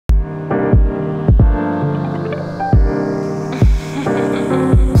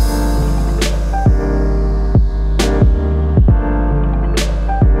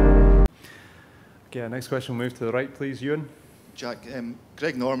Next question, we'll move to the right, please, Ewan. Jack,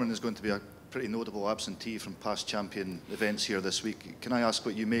 Greg Norman is going to be a pretty notable absentee from past champion events here this week. Can I ask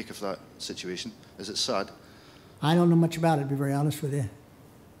what you make of that situation? Is it sad? I don't know much about it, to be very honest with you.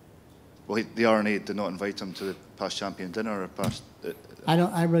 Well, the RNA did not invite him to the past champion dinner or past...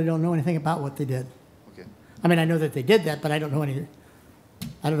 I really don't know anything about what they did. Okay. I mean, I know that they did that, but I don't know anything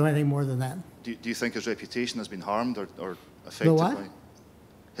more than that. Do you think his reputation has been harmed or affected what? by...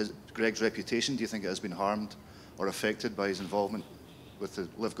 Greg's reputation, do you think it has been harmed or affected by his involvement with the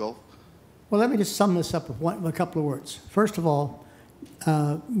LIV Golf? Well, let me just sum this up with a couple of words. First of all,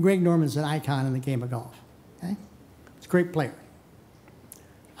 Greg Norman's an icon in the game of golf. Okay? He's a great player.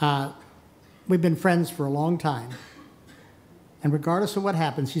 We've been friends for a long time. And regardless of what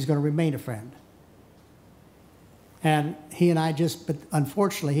happens, he's going to remain a friend. And but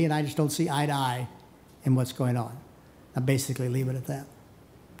unfortunately, he and I just don't see eye to eye in what's going on. I'll basically leave it at that.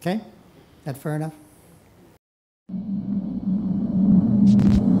 Okay? That fair enough?